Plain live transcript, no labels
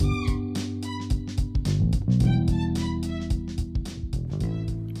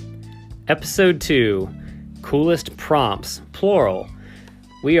Episode 2, Coolest Prompts, plural.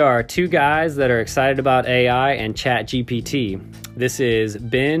 We are two guys that are excited about AI and ChatGPT. This is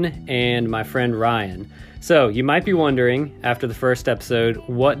Ben and my friend Ryan. So you might be wondering, after the first episode,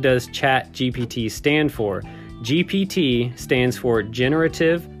 what does ChatGPT stand for? GPT stands for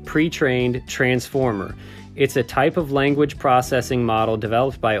Generative Pre-trained Transformer. It's a type of language processing model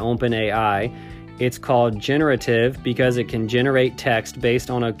developed by OpenAI. It's called generative because it can generate text based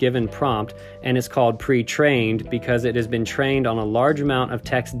on a given prompt, and it's called pre-trained because it has been trained on a large amount of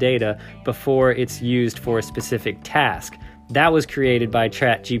text data before it's used for a specific task. That was created by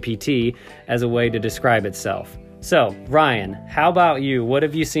ChatGPT as a way to describe itself. So, Ryan, how about you? What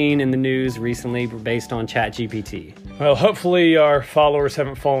have you seen in the news recently based on ChatGPT? Well, hopefully our followers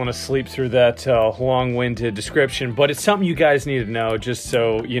haven't fallen asleep through that long-winded description, but it's something you guys need to know just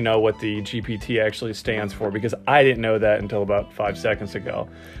so you know what the GPT actually stands for, because I didn't know that until about 5 seconds ago.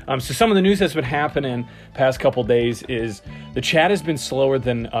 So some of the news that's been happening past couple days is the chat has been slower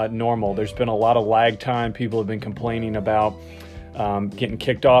than normal. There's been a lot of lag time. People have been complaining about getting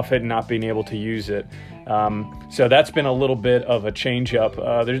kicked off it and not being able to use it. So that's been a little bit of a change up.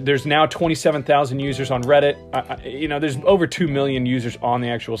 There's now 27,000 users on Reddit. There's over 2 million users on the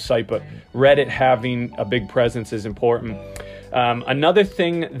actual site, but Reddit having a big presence is important. Another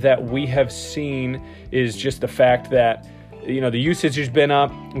thing that we have seen is just the fact that, the usage has been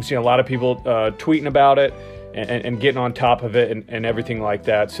up. We've seen a lot of people tweeting about it and getting on top of it and everything like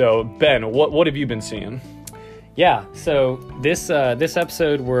that. So Ben, what have you been seeing? Yeah, so this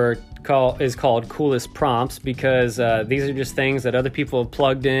episode is called Coolest Prompts because these are just things that other people have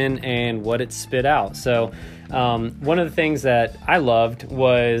plugged in and what it spit out. So one of the things that I loved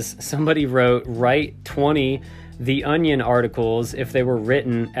was somebody wrote, write 20 The Onion articles if they were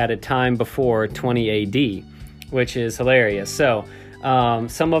written at a time before 20 AD, which is hilarious. So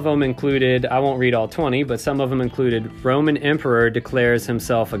some of them included, I won't read all 20, but some of them included Roman Emperor declares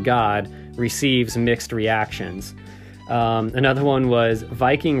himself a god, receives mixed reactions. Another one was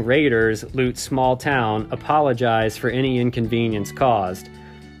Viking raiders loot small town, apologize for any inconvenience caused.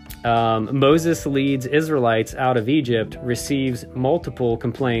 Moses leads Israelites out of Egypt, receives multiple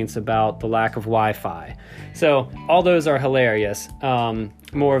complaints about the lack of Wi-Fi. So all those are hilarious.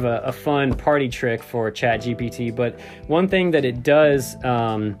 More of a fun party trick for ChatGPT. But one thing that it does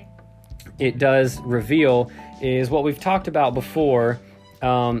reveal is what we've talked about before,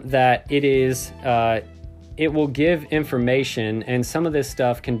 that it will give information, and some of this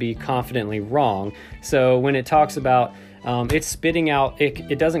stuff can be confidently wrong. So when it talks about it's spitting out,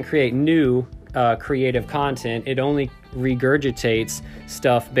 it doesn't create new creative content. It only regurgitates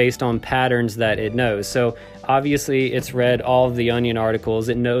stuff based on patterns that it knows. So obviously it's read all of the Onion articles.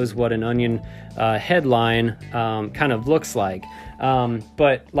 It knows what an Onion headline kind of looks like.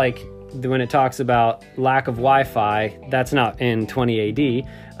 But like when it talks about lack of Wi-Fi, that's not in 20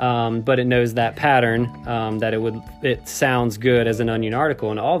 AD, but it knows that pattern, that it sounds good as an Onion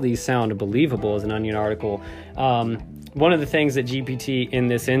article, and all these sound believable as an Onion article. One of the things that GPT in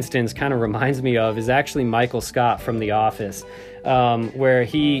this instance kind of reminds me of is actually Michael Scott from The Office, where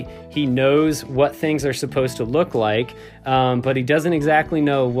he knows what things are supposed to look like, but he doesn't exactly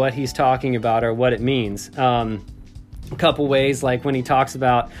know what he's talking about or what it means. A couple ways, like when he talks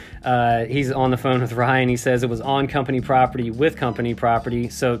about he's on the phone with Ryan, he says it was on company property with company property,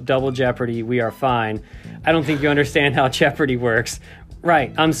 so double jeopardy, we are fine. I don't think you understand how Jeopardy works.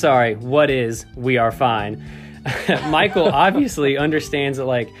 Right, I'm sorry, what is we are fine? Michael obviously understands it,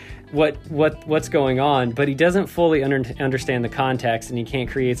 like what's going on, but he doesn't fully understand the context, and he can't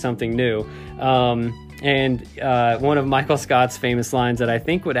create something new. And one of Michael Scott's famous lines that I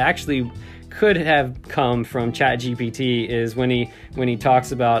think could have come from ChatGPT is when he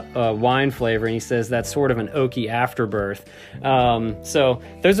talks about wine flavor, and he says that's sort of an oaky afterbirth. So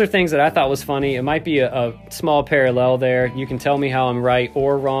those are things that I thought was funny. It might be a small parallel there. You can tell me how I'm right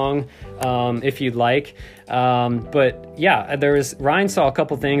or wrong if you'd like. But yeah, Ryan saw a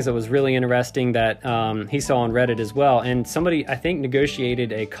couple things that was really interesting that he saw on Reddit as well. And somebody, I think,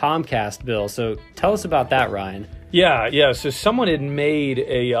 negotiated a Comcast bill. So tell us about that, Ryan. Yeah. So someone had made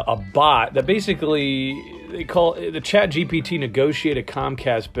a bot that basically they call the ChatGPT negotiated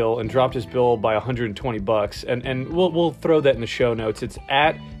Comcast bill and dropped his bill by $120, and we'll throw that in the show notes. It's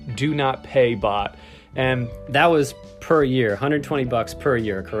at Do Not Pay Bot, And that was per year, $120 per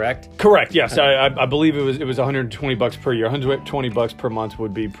year, correct? Correct. Yes, I believe it was $120 per year. $120 per month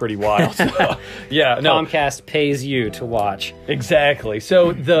would be pretty wild. So, yeah, no. Comcast pays you to watch. Exactly.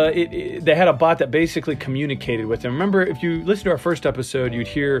 So they had a bot that basically communicated with them. Remember, if you listen to our first episode, you'd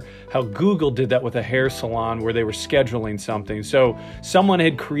hear how Google did that with a hair salon where they were scheduling something. So someone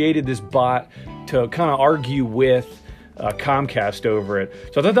had created this bot to kind of argue with Comcast over it.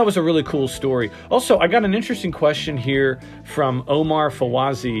 So I thought that was a really cool story. Also, I got an interesting question here from Omar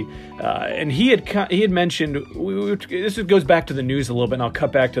Fawazi, and he had mentioned, this goes back to the news a little bit, and I'll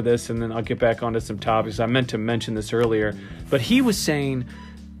cut back to this, and then I'll get back onto some topics. I meant to mention this earlier, but he was saying,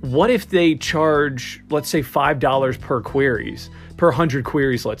 what if they charge, let's say, $5 per 100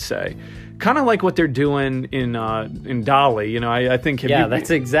 queries, let's say? Kind of like what they're doing in DALL-E. You know, I think...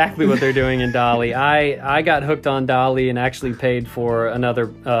 That's exactly what they're doing in DALL-E. I got hooked on DALL-E and actually paid for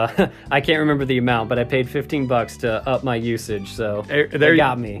another... I can't remember the amount, but I paid $15 to up my usage, so they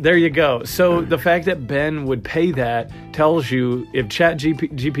got me. There you go. So the fact that Ben would pay that tells you if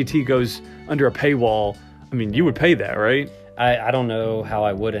ChatGPT goes under a paywall, I mean, you would pay that, right? I don't know how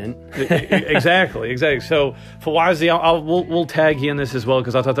I wouldn't. Exactly. So Fawazi, we'll tag you in this as well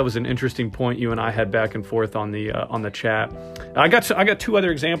because I thought that was an interesting point you and I had back and forth on the chat. I got two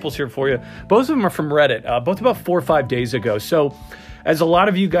other examples here for you. Both of them are from Reddit. Both about 4 or 5 days ago. So, as a lot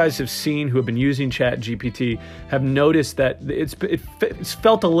of you guys have seen who have been using ChatGPT, have noticed that it's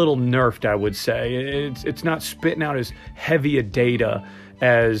felt a little nerfed. I would say it's not spitting out as heavy a data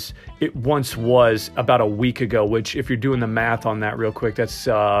as it once was about a week ago, which if you're doing the math on that real quick, that's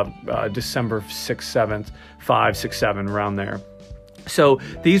December 6th, 7th, 5, 6, 7, around there. So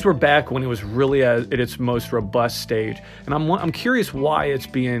these were back when it was really at its most robust stage. And I'm curious why it's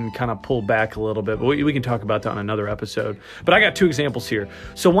being kind of pulled back a little bit, but we can talk about that on another episode. But I got two examples here.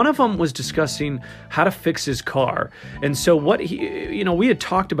 So one of them was discussing how to fix his car. And so what we had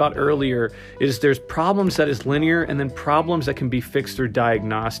talked about earlier is there's problems that is linear and then problems that can be fixed through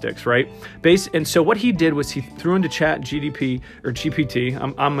diagnostics, right? And so what he did was he threw into GPT.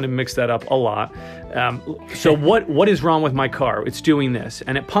 I'm going to mix that up a lot. So what is wrong with my car? It's doing this,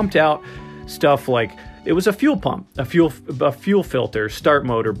 and it pumped out stuff like it was a fuel pump, a fuel filter, start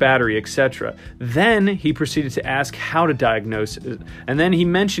motor, battery, etc. Then he proceeded to ask how to diagnose it, and then he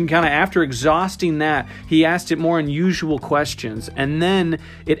mentioned kind of after exhausting that, he asked it more unusual questions, and then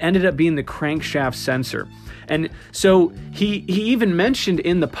it ended up being the crankshaft sensor. And so he even mentioned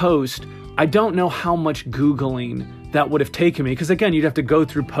in the post, I don't know how much Googling that would have taken me, because again, you'd have to go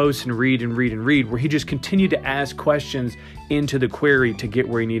through posts and read, where he just continued to ask questions into the query to get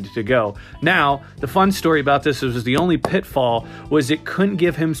where he needed to go. Now, the fun story about this was the only pitfall was it couldn't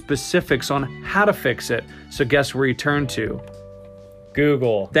give him specifics on how to fix it. So guess where he turned to?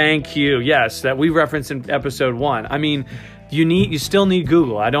 Google. Thank you. Yes, that we referenced in episode 1. I mean, you still need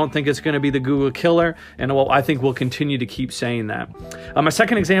Google. I don't think it's going to be the Google killer, and I think we'll continue to keep saying that. My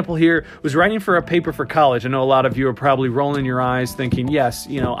second example here was writing for a paper for college. I know a lot of you are probably rolling your eyes thinking, yes,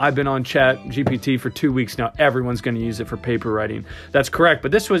 I've been on ChatGPT for 2 weeks now. Everyone's going to use it for paper writing. That's correct,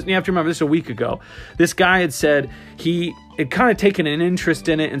 but you have to remember, this was a week ago. This guy had said he had kind of taken an interest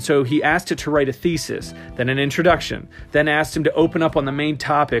in it, and so he asked it to write a thesis, then an introduction, then asked him to open up on the main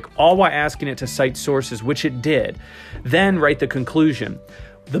topic, all while asking it to cite sources, which it did, then write the conclusion.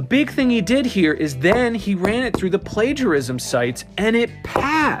 The big thing he did here is then he ran it through the plagiarism sites, and it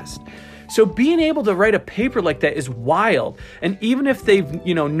passed. So being able to write a paper like that is wild. And even if they've,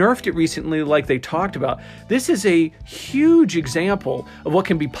 nerfed it recently like they talked about, this is a huge example of what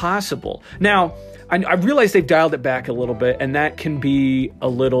can be possible. Now, I realize they've dialed it back a little bit, and that can be a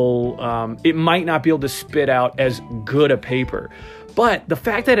little, it might not be able to spit out as good a paper. But the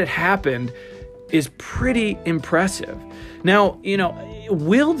fact that it happened is pretty impressive. Now,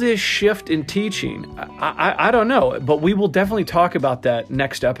 will this shift in teaching? I don't know, but we will definitely talk about that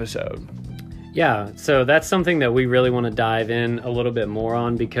next episode. Yeah, so that's something that we really want to dive in a little bit more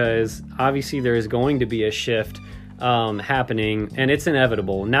on, because obviously there is going to be a shift happening, and it's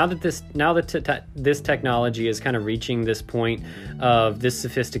inevitable. Now that this technology is kind of reaching this point of this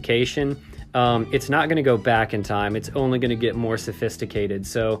sophistication, it's not going to go back in time. It's only going to get more sophisticated.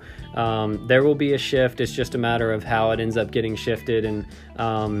 So there will be a shift. It's just a matter of how it ends up getting shifted and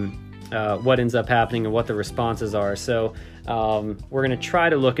what ends up happening and what the responses are. So we're going to try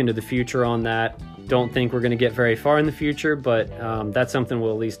to look into the future on that. Don't think we're going to get very far in the future, but that's something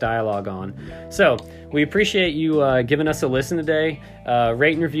we'll at least dialogue on. So we appreciate you giving us a listen today.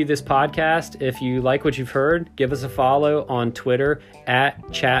 Rate and review this podcast. If you like what you've heard, give us a follow on Twitter at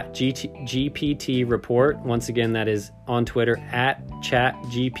ChatGPT Report. Once again, that is on Twitter at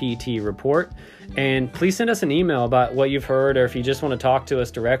ChatGPT Report. And please send us an email about what you've heard, or if you just want to talk to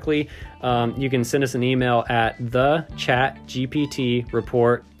us directly, you can send us an email at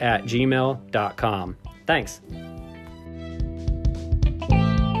thechatgptreport@gmail.com. Thanks.